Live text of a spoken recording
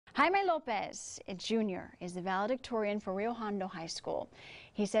Jaime Lopez, a junior, is the valedictorian for Rio Hondo High School.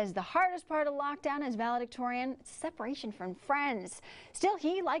 He says the hardest part of lockdown as valedictorian is separation from friends. Still,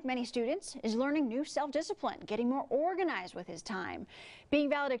 he, like many students, is learning new self-discipline, getting more organized with his time. Being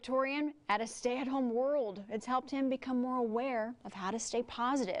valedictorian at a stay-at-home world, it's helped him become more aware of how to stay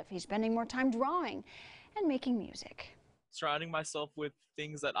positive. He's spending more time drawing and making music. Surrounding myself with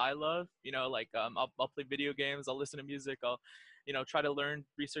things that I love, like I'll play video games, I'll listen to music, I'll try to learn,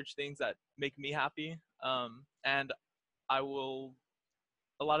 research things that make me happy, and I will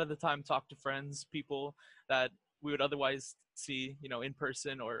a lot of the time talk to friends, people that we would otherwise see in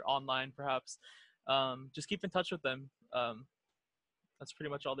person or online perhaps. Just keep in touch with them. That's pretty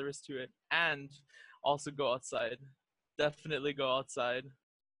much all there is to it. And also go outside, definitely go outside.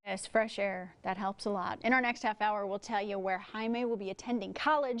 Yes, fresh air, that helps a lot. In our next half hour, we'll tell you where Jaime will be attending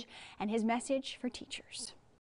college and his message for teachers.